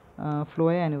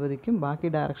ഫ്ലോയെ അനുവദിക്കും, ബാക്കി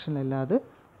ഡയറക്ഷനിലെല്ലാം അത്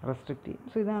റെസ്ട്രിക്റ്റ് ചെയ്യും.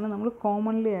 സോ ഇതാണ് നമ്മൾ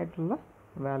കോമൺലി ആയിട്ടുള്ള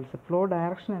വാൽവ്സ്. ഫ്ലോ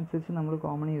ഡയറക്ഷൻ അനുസരിച്ച് നമ്മൾ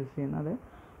കോമൺലി യൂസ് ചെയ്യുന്നത്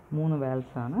 3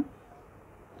 വാൽവ്സ് ആണ്.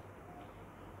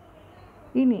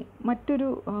 ഇനി മറ്റൊരു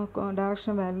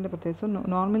ഡയറക്ഷൻ വാൽവിൻ്റെ പ്രത്യേകത,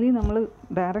 നോർമലി നമ്മൾ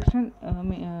ഡയറക്ഷൻ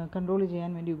കൺട്രോൾ ചെയ്യാൻ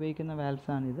വേണ്ടി ഉപയോഗിക്കുന്ന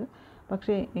വാൽവ്സാണിത്.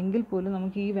 പക്ഷേ എങ്കിൽ പോലും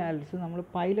നമുക്ക് ഈ വാൽവ്സ് നമ്മൾ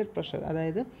പൈലറ്റ് പ്രഷർ,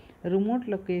 അതായത് റിമോട്ട്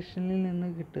ലൊക്കേഷനിൽ നിന്ന്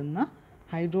കിട്ടുന്ന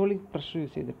ഹൈഡ്രോളിക് പ്രഷർ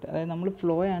യൂസ് ചെയ്തിട്ട്, അതായത് നമ്മൾ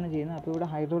ഫ്ലോ ആണ് ചെയ്യുന്നത്. അപ്പോൾ ഇവിടെ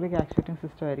ഹൈഡ്രോളിക് ആക്ച്വേറ്റിംഗ്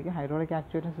സിസ്റ്റം ആയിരിക്കും. ഹൈഡ്രോളിക്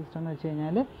ആക്ച്വേറ്റിംഗ് സിസ്റ്റം എന്ന് വെച്ച്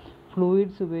കഴിഞ്ഞാൽ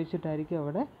ഫ്ലൂയിഡ്സ് ഉപയോഗിച്ചിട്ടായിരിക്കും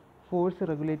അവിടെ ഫോഴ്സ്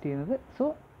റെഗുലേറ്റ് ചെയ്യുന്നത്. സോ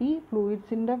ഈ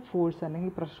ഫ്ലൂയിഡ്സിൻ്റെ ഫോഴ്സ്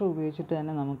അല്ലെങ്കിൽ പ്രഷർ ഉപയോഗിച്ചിട്ട്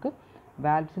തന്നെ നമുക്ക്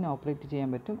വാൽവ്സിനെ ഓപ്പറേറ്റ് ചെയ്യാൻ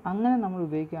പറ്റും. അങ്ങനെ നമ്മൾ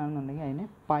ഉപയോഗിക്കുകയാണെന്നുണ്ടെങ്കിൽ അതിനെ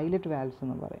പൈലറ്റ് വാൽവ്സ്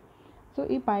എന്ന് പറയും. സോ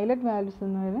ഈ പൈലറ്റ് വാൽവ്സ്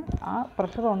എന്നതിന് ആ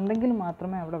പ്രഷർ ഉണ്ടെങ്കിൽ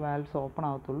മാത്രമേ അവിടെ വാൽവ്സ് ഓപ്പൺ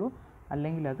ആകത്തുള്ളൂ,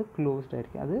 അല്ലെങ്കിൽ അത് ക്ലോസ്ഡ്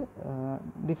ആയിരിക്കും. അത്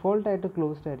ഡിഫോൾട്ടായിട്ട്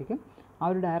ക്ലോസ്ഡ് ആയിരിക്കും. ആ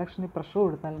ഒരു ഡയറക്ഷനിൽ പ്രഷർ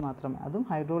കൊടുത്താൽ മാത്രമേ, അതും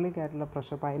ഹൈഡ്രോളിക് ആയിട്ടുള്ള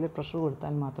പ്രഷർ, പൈലറ്റ് പ്രഷർ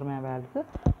കൊടുത്താൽ മാത്രമേ ആ വാൽവ്സ്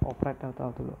ഓപ്പറേറ്റ്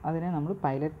ആകത്തുള്ളൂ. അതിനെ നമ്മൾ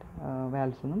പൈലറ്റ്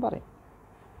വാൽവ്സ് എന്നും പറയും.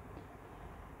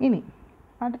 ഇനി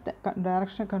അടുത്ത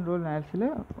ഡയറക്ഷൻ കൺട്രോൾ വാൽവ്സിൽ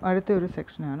അടുത്ത ഒരു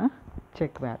സെക്ഷനാണ്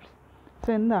ചെക്ക് വാൽവ്സ്. സോ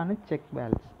എന്താണ് ചെക്ക്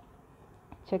വാൽവ്സ്?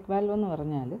 ചെക്ക് വാൽവ് എന്ന്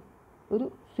പറഞ്ഞാൽ ഒരു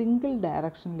സിംഗിൾ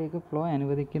ഡയറക്ഷനിലേക്ക് ഫ്ലോ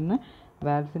അനുവദിക്കുന്ന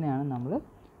വാൽവ്സിനെയാണ് നമ്മൾ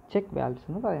ചെക്ക് വാൽവ്സ്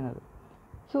എന്ന് പറയുന്നത്.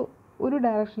 സോ ഒരു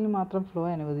ഡയറക്ഷനിൽ മാത്രം ഫ്ലോ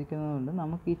അനുവദിക്കുന്നതുകൊണ്ട്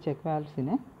നമുക്ക് ഈ ചെക്ക്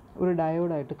വാൽവ്സിനെ ഒരു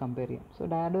ഡയോഡായിട്ട് കമ്പയർ ചെയ്യാം. സോ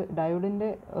ഡയോഡിൻ്റെ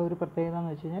ഒരു പ്രത്യേകത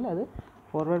എന്ന് വെച്ച് കഴിഞ്ഞാൽ അത്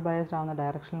ഫോർവേഡ് ബയസ്ഡ് ആവുന്ന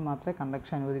ഡയറക്ഷനിൽ മാത്രമേ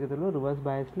കണ്ടക്ഷൻ അനുവദിക്കത്തുള്ളൂ, റിവേഴ്സ്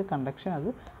ബയസ്ഡിൽ കണ്ടക്ഷൻ അത്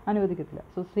അനുവദിക്കത്തില്ല.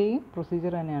 സോ സെയിം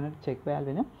പ്രൊസീജിയർ തന്നെയാണ് ചെക്ക്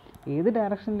വാൽവിന്. ഏത്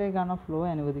ഡയറക്ഷനിലേക്കാണോ ഫ്ലോ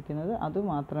അനുവദിക്കുന്നത് അത്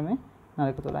മാത്രമേ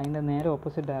നടക്കത്തുള്ളൂ, അതിൻ്റെ നേരെ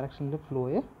ഓപ്പോസിറ്റ് ഡയറക്ഷനിൽ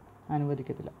ഫ്ലോയെ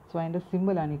അനുവദിക്കത്തില്ല. സോ അതിൻ്റെ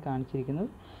സിമ്പിളാണ് ഈ കാണിച്ചിരിക്കുന്നത്.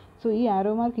 സോ ഈ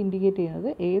ആരോ മാർക്ക് ഇൻഡിക്കേറ്റ് ചെയ്യുന്നത്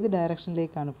ഏത്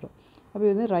ഡയറക്ഷനിലേക്കാണ് ഫ്ലോ. അപ്പോൾ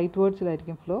ഇത് റൈറ്റ്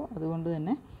വേർഡ്സിലായിരിക്കും ഫ്ലോ. അതുകൊണ്ട്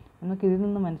തന്നെ നമുക്ക് ഇതിൽ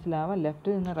നിന്ന് മനസ്സിലാവാം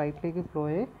ലെഫ്റ്റിൽ നിന്ന് റൈറ്റിലേക്ക്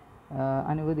ഫ്ലോയെ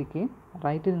അനുവദിക്കുകയും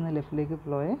റൈറ്റിൽ നിന്ന് ലെഫ്റ്റിലേക്ക്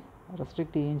ഫ്ലോയെ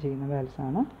റെസ്ട്രിക്റ്റ് ചെയ്യുകയും ചെയ്യുന്ന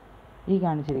വാൽവ്സാണ് ഈ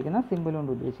കാണിച്ചിരിക്കുന്ന സിമ്പിൾ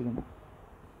കൊണ്ട് ഉദ്ദേശിക്കുന്നത്.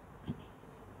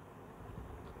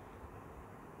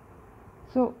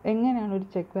 സോ എങ്ങനെയാണ് ഒരു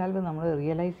ചെക്ക് വാൽവ് നമ്മൾ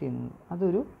റിയലൈസ് ചെയ്യുന്നത്?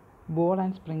 അതൊരു ball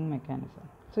and spring mechanism.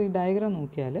 So ഈ ഡയഗ്രാം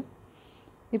നോക്കിയാൽ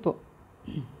ഇപ്പോൾ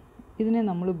ഇതിനെ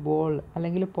നമ്മൾ ബോൾ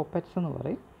അല്ലെങ്കിൽ പൊപ്പറ്റ്സ് എന്ന്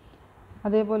പറയും.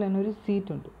 അതേപോലെ തന്നെ ഒരു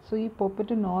സീറ്റ് ഉണ്ട്. സോ ഈ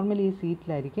പൊപ്പറ്റ് നോർമലി ഈ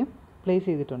സീറ്റിലായിരിക്കും പ്ലേസ്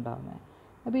ചെയ്തിട്ടുണ്ടാകുന്നത്.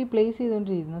 അപ്പോൾ ഈ പ്ലേസ്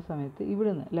ചെയ്തുകൊണ്ടിരിക്കുന്ന സമയത്ത്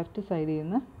ഇവിടുന്ന് ലെഫ്റ്റ് സൈഡിൽ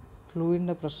നിന്ന്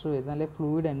ഫ്ലൂയിഡിൻ്റെ പ്രഷർ വരുന്നു, അല്ലെങ്കിൽ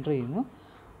ഫ്ലൂയിഡ് എൻ്റർ ചെയ്യുന്നു.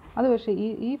 അത് പക്ഷേ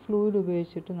ഈ ഫ്ലൂയിഡ്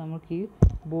ഉപയോഗിച്ചിട്ട് നമുക്ക് ഈ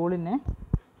ബോളിനെ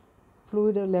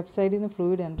ലെഫ്റ്റ് സൈഡിൽ നിന്ന്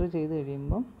ഫ്ലൂയിഡ് എൻ്റർ ചെയ്ത്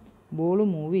കഴിയുമ്പം ബോൾ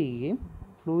മൂവ് ചെയ്യുകയും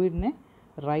ഫ്ലൂയിഡിനെ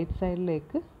റൈറ്റ്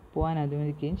സൈഡിലേക്ക് പോകാൻ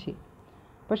അനുവദിക്കുകയും ചെയ്യും.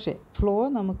 പക്ഷേ ഫ്ലോ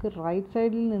നമുക്ക് റൈറ്റ്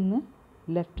സൈഡിൽ നിന്ന്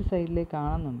ലെഫ്റ്റ്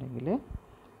സൈഡിലേക്കാണെന്നുണ്ടെങ്കിൽ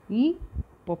ഈ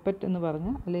പൊപ്പറ്റ് എന്ന് പറഞ്ഞ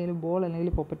അല്ലെങ്കിൽ ബോൾ അല്ലെങ്കിൽ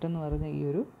പൊപ്പറ്റ് എന്ന് പറഞ്ഞ ഈ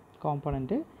ഒരു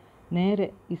കോമ്പണൻറ്റ് നേരെ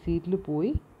ഈ സീറ്റിൽ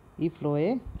പോയി ഈ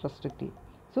ഫ്ലോയെ റെസ്ട്രിക്റ്റ് ചെയ്യും.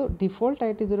 സോ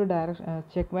ഡിഫോൾട്ടായിട്ട് ഇതൊരു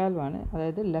ചെക്ക് വാൽവാണ്.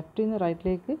 അതായത് ലെഫ്റ്റിൽ നിന്ന്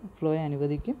റൈറ്റിലേക്ക് ഫ്ലോയെ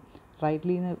അനുവദിക്കും,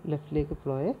 റൈറ്റിൽ നിന്ന് ലെഫ്റ്റിലേക്ക്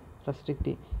ഫ്ലോയെ റെസ്ട്രിക്റ്റ്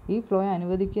ചെയ്യും. ഈ ഫ്ലോയെ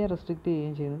അനുവദിക്കുകയും റെസ്ട്രിക്റ്റ്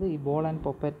ചെയ്യുകയും ചെയ്യുന്നത് ഈ ball and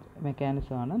poppet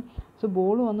മെക്കാനിസമാണ്. So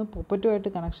ball വന്ന് പൊപ്പറ്റുമായിട്ട്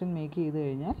കണക്ഷൻ മേക്ക് ചെയ്ത്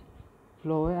കഴിഞ്ഞാൽ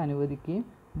ഫ്ലോയെ അനുവദിക്കുകയും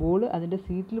ബോൾ അതിൻ്റെ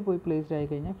സീറ്റിൽ പോയി പ്ലേസ്ഡ് ആയി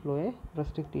കഴിഞ്ഞാൽ ഫ്ലോയെ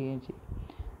റെസ്ട്രിക്റ്റ് ചെയ്യുകയും ചെയ്യും.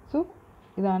 സോ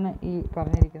ഇതാണ് ഈ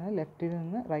പറഞ്ഞിരിക്കുന്നത്. ലെഫ്റ്റിൽ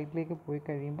നിന്ന് റൈറ്റിലേക്ക് പോയി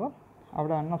കഴിയുമ്പോൾ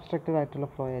അവിടെ അൺഒബ്സ്ട്രക്റ്റഡ് ആയിട്ടുള്ള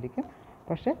ഫ്ലോ ആയിരിക്കും.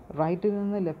 പക്ഷേ റൈറ്റിൽ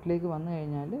നിന്ന് ലെഫ്റ്റിലേക്ക് വന്നു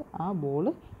കഴിഞ്ഞാൽ ആ ബോൾ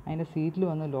അതിൻ്റെ സീറ്റിൽ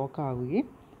വന്ന് ലോക്ക് ആവുകയും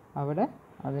അവിടെ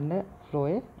അതിൻ്റെ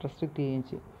ഫ്ലോയെ റെസ്ട്രിക്റ്റ് ചെയ്യുകയും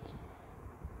ചെയ്യും.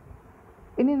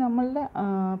 ഇനി നമ്മളുടെ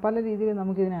പല രീതിയിൽ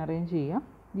നമുക്കിതിനെ അറേഞ്ച് ചെയ്യാം.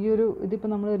 ഇതിപ്പോൾ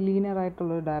നമ്മൾ ലീനിയർ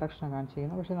ആയിട്ടുള്ളൊരു ഡയറക്ഷനാണ്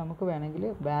കാണിച്ചിരിക്കുന്നത്. പക്ഷേ നമുക്ക് വേണമെങ്കിൽ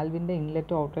വാൽവിൻ്റെ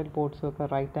ഇൻലെറ്റോ ഔട്ട്ലെറ്റ് പോർട്ട്സോ ഒക്കെ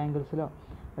റൈറ്റ് ആംഗിൾസിലോ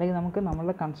അല്ലെങ്കിൽ നമുക്ക്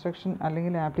നമ്മളുടെ കൺസ്ട്രക്ഷൻ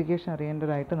അല്ലെങ്കിൽ ആപ്ലിക്കേഷൻ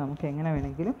അറിയേണ്ടതായിട്ട് നമുക്ക് എങ്ങനെ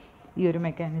വേണമെങ്കിലും ഈ ഒരു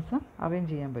മെക്കാനിസം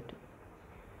അറേഞ്ച് ചെയ്യാൻ പറ്റും.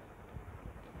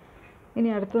 ഇനി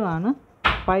അടുത്തതാണ്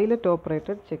pilot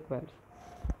operated check valves.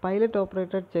 Pilot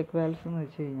operated check valves എന്ന്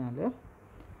വെച്ച് കഴിഞ്ഞാൽ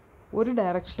ഒരു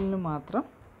ഡയറക്ഷനിൽ മാത്രം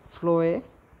ഫ്ലോയെ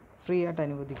ഫ്രീ ആയിട്ട്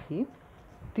അനുവദിക്കുകയും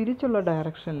തിരിച്ചുള്ള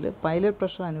ഡയറക്ഷനിൽ പൈലറ്റ്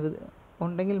പ്രഷർ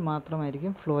ഉണ്ടെങ്കിൽ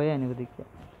മാത്രമായിരിക്കും ഫ്ലോയെ അനുവദിക്കുക.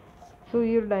 സോ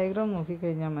ഈ ഒരു ഡയഗ്രാം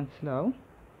നോക്കിക്കഴിഞ്ഞാൽ മനസ്സിലാവും.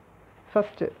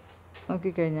 ഫസ്റ്റ്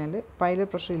നോക്കിക്കഴിഞ്ഞാൽ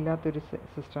പൈലറ്റ് പ്രഷർ ഇല്ലാത്തൊരു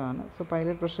സിസ്റ്റമാണ്. സോ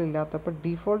പൈലറ്റ് പ്രഷർ ഇല്ലാത്തപ്പോൾ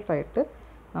ഡീഫോൾട്ടായിട്ട്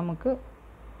നമുക്ക്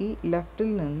ഈ ലെഫ്റ്റിൽ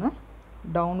നിന്ന്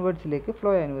ഡൗൺവേർഡ്സിലേക്ക്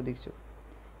ഫ്ലോ അനുവദിച്ചു.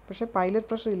 പക്ഷേ പൈലറ്റ്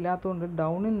പ്രഷർ ഇല്ലാത്തതുകൊണ്ട്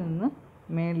ഡൗണിൽ നിന്ന്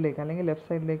മേളിലേക്ക് അല്ലെങ്കിൽ ലെഫ്റ്റ്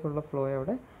സൈഡിലേക്കുള്ള ഫ്ലോ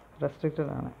അവിടെ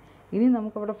റെസ്ട്രിക്റ്റഡ് ആണ്. ഇനി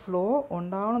നമുക്കവിടെ ഫ്ലോ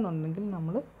ഉണ്ടാവണമെന്നുണ്ടെങ്കിൽ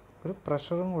നമ്മൾ ഒരു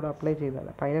പ്രഷറും കൂടെ അപ്ലൈ ചെയ്താൽ,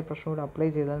 പൈലറ്റ് പ്രഷർ കൂടെ അപ്ലൈ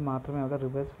ചെയ്താൽ മാത്രമേ അവിടെ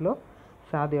റിവേഴ്സ് ഫ്ലോ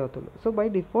സാധ്യമാകത്തുള്ളൂ. സോ ബൈ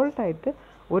ഡിഫോൾട്ടായിട്ട്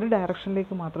ഒരു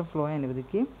ഡയറക്ഷനിലേക്ക് മാത്രം ഫ്ലോ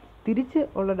അനുവദിക്കുകയും തിരിച്ച്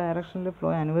ഉള്ള ഡയറക്ഷനിൽ ഫ്ലോ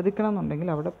അനുവദിക്കണം എന്നുണ്ടെങ്കിൽ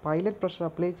അവിടെ പൈലറ്റ് പ്രഷർ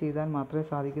അപ്ലൈ ചെയ്താൽ മാത്രമേ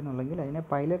സാധിക്കുന്നുള്ളെങ്കിൽ അതിനെ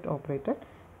പൈലറ്റ് ഓപ്പറേറ്റഡ്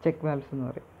ചെക്ക് വാൽവ്സ് എന്ന്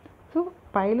പറയും. സോ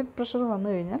പൈലറ്റ് പ്രഷർ വന്നു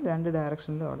കഴിഞ്ഞാൽ രണ്ട്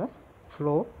ഡയറക്ഷനിലും അവിടെ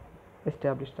ഫ്ലോ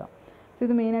എസ്റ്റാബ്ലിഷ്ഡ് ആണ്. സോ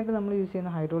ഇത് മെയിനായിട്ട് നമ്മൾ യൂസ്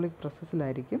ചെയ്യുന്ന ഹൈഡ്രോളിക്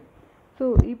പ്രോസസ്സിലായിരിക്കും. സോ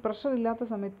ഈ പ്രഷർ ഇല്ലാത്ത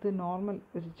സമയത്ത് നോർമൽ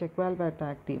ഒരു ചെക്ക് വാൽവായിട്ട്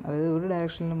ആക്ട് ചെയ്യും. അതായത് ഒരു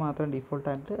ഡയറക്ഷനിൽ മാത്രം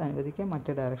ഡിഫോൾട്ടായിട്ട് അനുവദിക്കാം,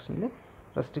 മറ്റേ ഡയറക്ഷനിൽ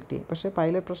റെസ്ട്രിക്റ്റ് ചെയ്യും. പക്ഷേ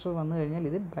പൈലറ്റ് പ്രഷർ വന്നു കഴിഞ്ഞാൽ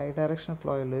ഇത് ബൈ ഡയറക്ഷണൽ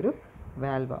ഫ്ലോ ഉള്ളൊരു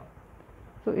വാൽവാണ്.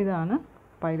 സോ ഇതാണ്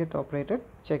പൈലറ്റ് ഓപ്പറേറ്റഡ്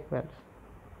ചെക്ക് വാൽവ്സ്.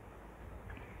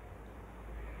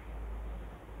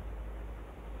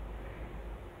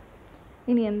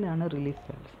 ഇനി എന്താണ് റിലീഫ്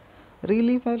വാൽവ്സ്?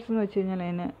 റിലീഫ് വാൽവ്സ് എന്ന് വെച്ച് കഴിഞ്ഞാൽ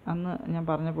അതിന് അന്ന് ഞാൻ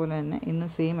പറഞ്ഞ പോലെ തന്നെ ഇന്ന്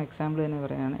സെയിം എക്സാമ്പിൾ തന്നെ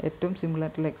പറയുകയാണ്. ഏറ്റവും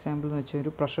സിമ്പിളായിട്ടുള്ള എക്സാമ്പിൾ എന്ന് വെച്ചാൽ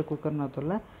ഒരു പ്രഷർ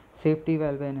കുക്കറിനകത്തുള്ള സേഫ്റ്റി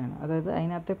വാൽവ് തന്നെയാണ്. അതായത്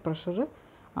അതിനകത്തെ പ്രഷർ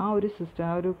ആ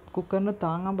ഒരു കുക്കറിന്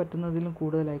താങ്ങാൻ പറ്റുന്നതിലും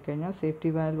കൂടുതലായി കഴിഞ്ഞാൽ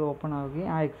സേഫ്റ്റി വാൽവ് ഓപ്പൺ ആവുകയും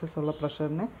ആ എക്സസ് ഉള്ള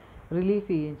പ്രഷറിനെ റിലീഫ്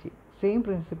ചെയ്യുകയും ചെയ്യും. സെയിം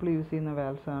പ്രിൻസിപ്പിൾ യൂസ് ചെയ്യുന്ന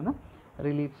വാൽവ്സാണ്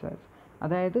റിലീഫ് വാൽവ്സ്.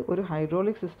 അതായത് ഒരു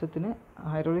ഹൈഡ്രോളിക്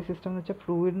സിസ്റ്റം എന്ന് വെച്ചാൽ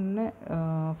ഫ്ലൂയിഡിനെ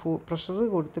പ്രഷർ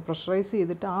കൊടുത്ത് പ്രഷറൈസ്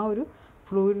ചെയ്തിട്ട് ആ ഒരു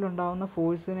ഫ്ലൂയിഡിലുണ്ടാകുന്ന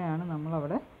ഫോഴ്സിനെയാണ്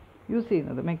നമ്മളവിടെ യൂസ്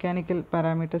ചെയ്യുന്നത്, മെക്കാനിക്കൽ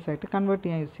പാരാമീറ്റേഴ്സ് ആയിട്ട് കൺവേർട്ട്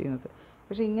ചെയ്യാൻ യൂസ് ചെയ്യുന്നത്.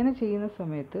 പക്ഷേ ഇങ്ങനെ ചെയ്യുന്ന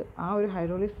സമയത്ത് ആ ഒരു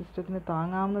ഹൈഡ്രോളിക് സിസ്റ്റത്തിന്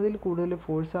താങ്ങാവുന്നതിൽ കൂടുതൽ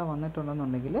ഫോഴ്സാണ്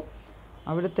വന്നിട്ടുണ്ടെന്നുണ്ടെങ്കിൽ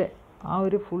അവിടുത്തെ ആ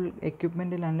ഒരു ഫുൾ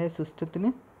എക്യുപ്മെൻറ്റിൽ അല്ലെങ്കിൽ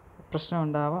സിസ്റ്റത്തിന് പ്രശ്നം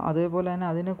ഉണ്ടാവാം. അതേപോലെ തന്നെ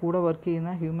അതിന് കൂടെ വർക്ക്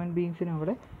ചെയ്യുന്ന ഹ്യൂമൻ ബീങ്സിനും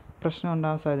അവിടെ പ്രശ്നം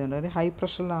ഉണ്ടാകാൻ സാധ്യതയുണ്ട്. അതായത് ഹൈ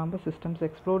പ്രഷറിലാകുമ്പോൾ സിസ്റ്റംസ്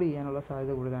എക്സ്പ്ലോഡ് ചെയ്യാനുള്ള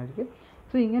സാധ്യത കൂടുതലായിരിക്കും.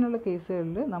 സോ ഇങ്ങനെയുള്ള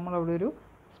കേസുകളിൽ നമ്മളവിടെ ഒരു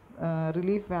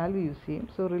റിലീഫ് വാൽവ് യൂസ് ചെയ്യും.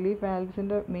 സോ റിലീഫ്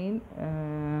വാൽവ്സിൻ്റെ മെയിൻ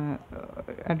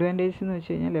അഡ്വാൻറ്റേജ് എന്ന്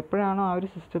വെച്ച് കഴിഞ്ഞാൽ എപ്പോഴാണോ ആ ഒരു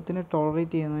സിസ്റ്റത്തിന്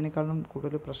ടോളറേറ്റ് ചെയ്യുന്നതിനേക്കാളും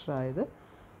കൂടുതൽ പ്രഷർ ആയത്,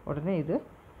 ഉടനെ ഇത്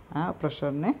ആ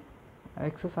പ്രഷറിനെ,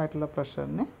 എക്സസ് ആയിട്ടുള്ള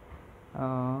പ്രഷറിനെ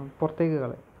പുറത്തേക്ക്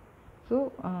കളയും. സോ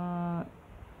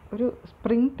ഒരു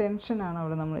സ്പ്രിങ് ടെൻഷനാണ്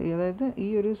അവിടെ നമ്മൾ, അതായത് ഈ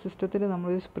ഒരു സിസ്റ്റത്തിൽ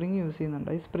നമ്മളൊരു സ്പ്രിങ് യൂസ്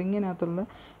ചെയ്യുന്നുണ്ട്. ഈ സ്പ്രിങ്ങിനകത്തുള്ള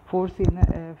ഫോഴ്സ് ചെയ്യുന്ന,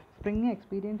 സ്പ്രിങ്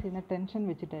എക്സ്പീരിയൻസ് ചെയ്യുന്ന ടെൻഷൻ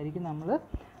വെച്ചിട്ടായിരിക്കും നമ്മൾ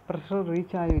പ്രഷർ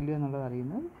റീച്ച് ആയോ ഇല്ലയോ എന്നുള്ളത്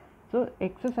അറിയുന്നത്. സോ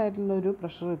എക്സസ് ആയിട്ടുള്ള ഒരു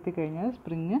പ്രഷർ എത്തിക്കഴിഞ്ഞാൽ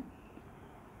സ്പ്രിങ്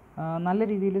നല്ല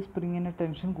രീതിയിൽ സ്പ്രിങ്ങിന്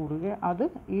ടെൻഷൻ കൂടുക, അത്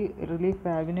ഈ റിലീഫ്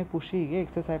വാൽവിനെ പുഷ് ചെയ്യുക,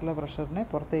 എക്സസ് ആയിട്ടുള്ള പ്രഷറിനെ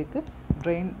പുറത്തേക്ക്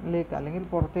ഡ്രെയിനിലേക്ക് അല്ലെങ്കിൽ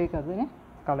പുറത്തേക്ക് അതിനെ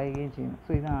കളയുകയും ചെയ്യുന്നു.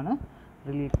 സോ ഇതാണ്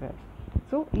റിലീഫ് വാൽവ്.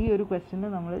 സോ ഈ ഒരു ക്വസ്റ്റ്യന്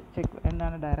നമ്മൾ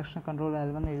എന്താണ് ഡയറക്ഷൻ കൺട്രോൾ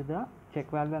വാൽവ് എന്ന് എഴുതുക,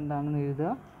 ചെക്ക് വാൽവ് എന്താണെന്ന് എഴുതുക,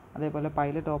 അതേപോലെ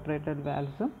പൈലറ്റ് ഓപ്പറേറ്റഡ്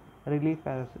വാൽവ്സും റിലീഫ്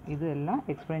വാൽവ്സും ഇതെല്ലാം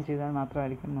എക്സ്പ്ലെയിൻ ചെയ്താൽ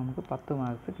മാത്രമായിരിക്കും നമുക്ക് 10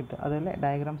 മാർക്സ് കിട്ടുക. അതല്ല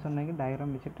ഡയഗ്രാംസ് ഉണ്ടെങ്കിൽ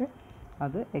ഡയഗ്രാം വെച്ചിട്ട്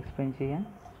അത് എക്സ്പ്ലെയിൻ ചെയ്യാൻ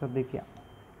ശ്രദ്ധിക്കുക.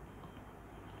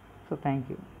 So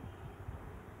thank you.